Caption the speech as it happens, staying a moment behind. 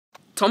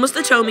Thomas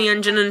the Tomy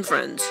Engine and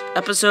Friends,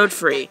 Episode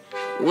 3,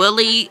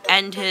 Willie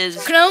and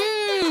his...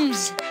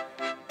 CRUMBS!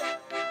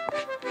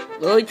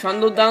 Willie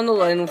trundled down the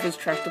lane with his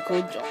tractor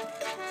called John.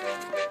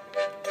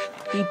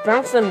 He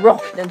bounced and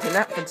rocked into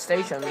Knapford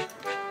Station.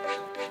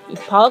 He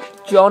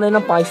parked John in a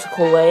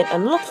bicycle lane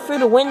and looked through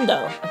the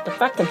window at the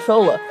Fat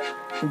Controller,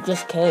 who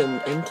just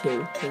came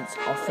into his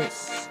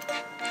office.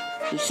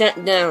 He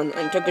sat down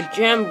and took a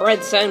jam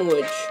bread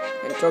sandwich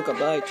and took a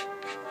bite.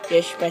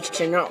 This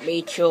better not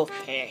be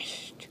toothpaste.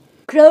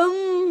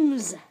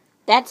 CRUMBS!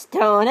 That's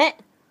doing it.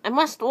 I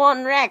must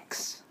warn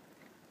Rex.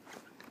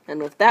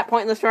 And with that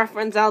pointless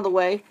reference out of the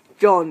way,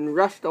 John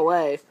rushed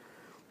away.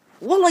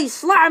 Willie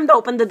slammed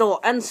open the door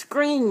and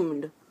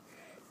screamed.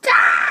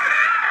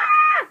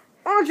 Ah!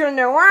 What in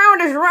the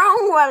world is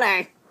wrong,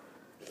 Willie?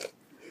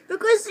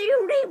 Because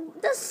you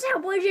ripped the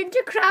sandwich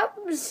into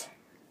crumbs.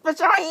 But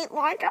I eat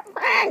like a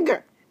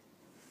pig.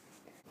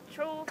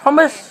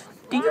 Thomas,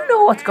 do you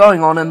know what's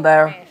going on in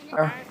there?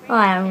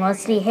 I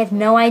honestly have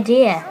no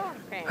idea.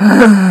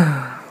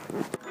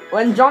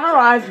 When John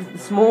arrived at the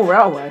small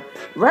railway,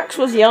 Rex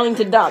was yelling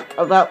to Duck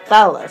about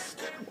ballast.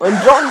 When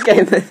John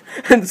came in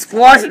and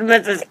squashed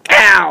Mrs.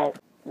 Cow.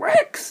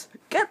 Rex,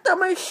 get the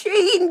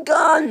machine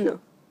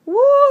gun!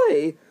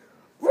 Why?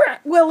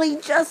 Willie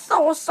just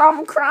saw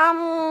some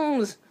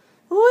crumbs.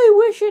 I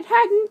wish it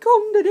hadn't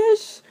come to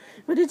this,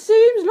 but it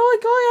seems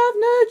like I have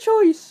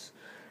no choice.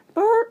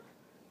 Bert,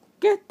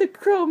 get the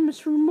crumbs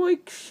from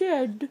Mike's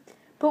shed.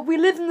 But we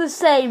live in the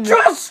same...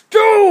 Just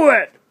do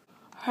it!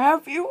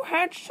 Have you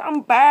had some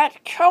bad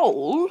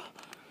cold?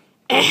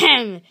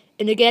 Ahem.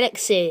 In a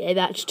galaxy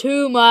about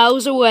 2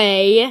 miles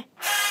away.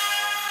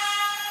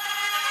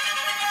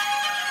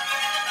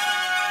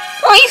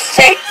 I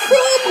said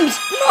crumbs,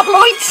 not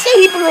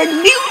lightsaber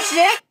and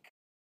music!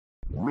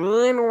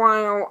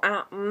 Meanwhile,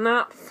 at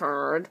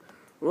Knapford,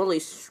 Willie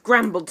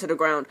scrambled to the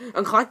ground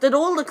and collected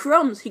all the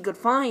crumbs he could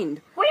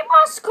find. We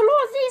must glue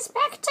these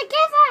back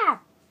together.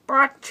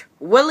 But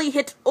Willie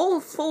hit all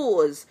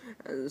fours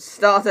and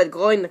started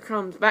gluing the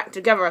crumbs back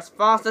together as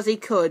fast as he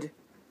could.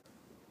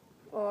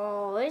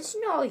 Oh, it's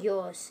no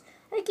use.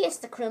 I guess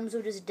the crumbs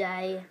will just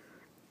die.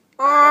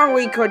 Or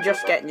we could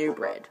just get new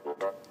bread.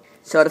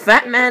 So the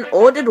fat man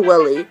ordered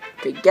Willie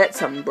to get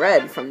some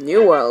bread from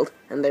New World,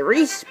 and they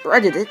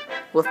re-spreaded it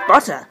with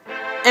butter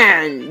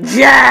and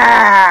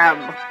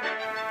jam!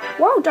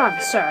 Well done,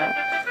 sir.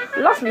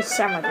 Lovely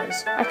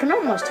sandwiches. I can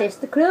almost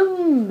taste the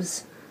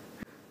crumbs.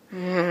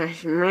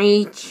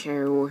 Me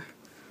too.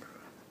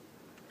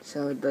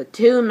 So the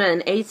two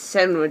men ate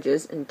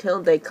sandwiches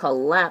until they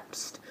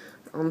collapsed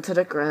onto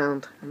the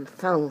ground and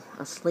fell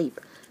asleep,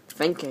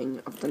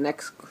 thinking of the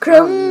next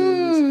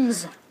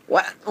Crumbs!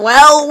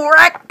 Well,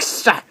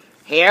 Rex,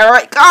 here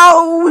it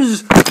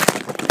goes!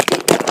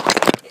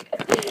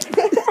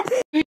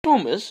 Hey,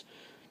 Thomas,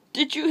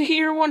 did you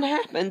hear what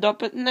happened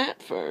up at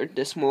Knapford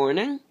this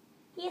morning?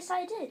 Yes,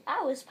 I did.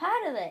 I was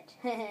part of it.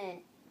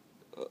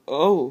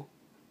 Oh.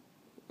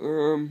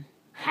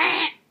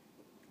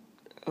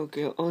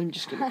 Okay, I'm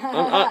just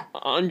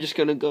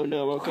gonna go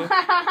now, okay?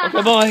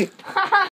 Okay, bye.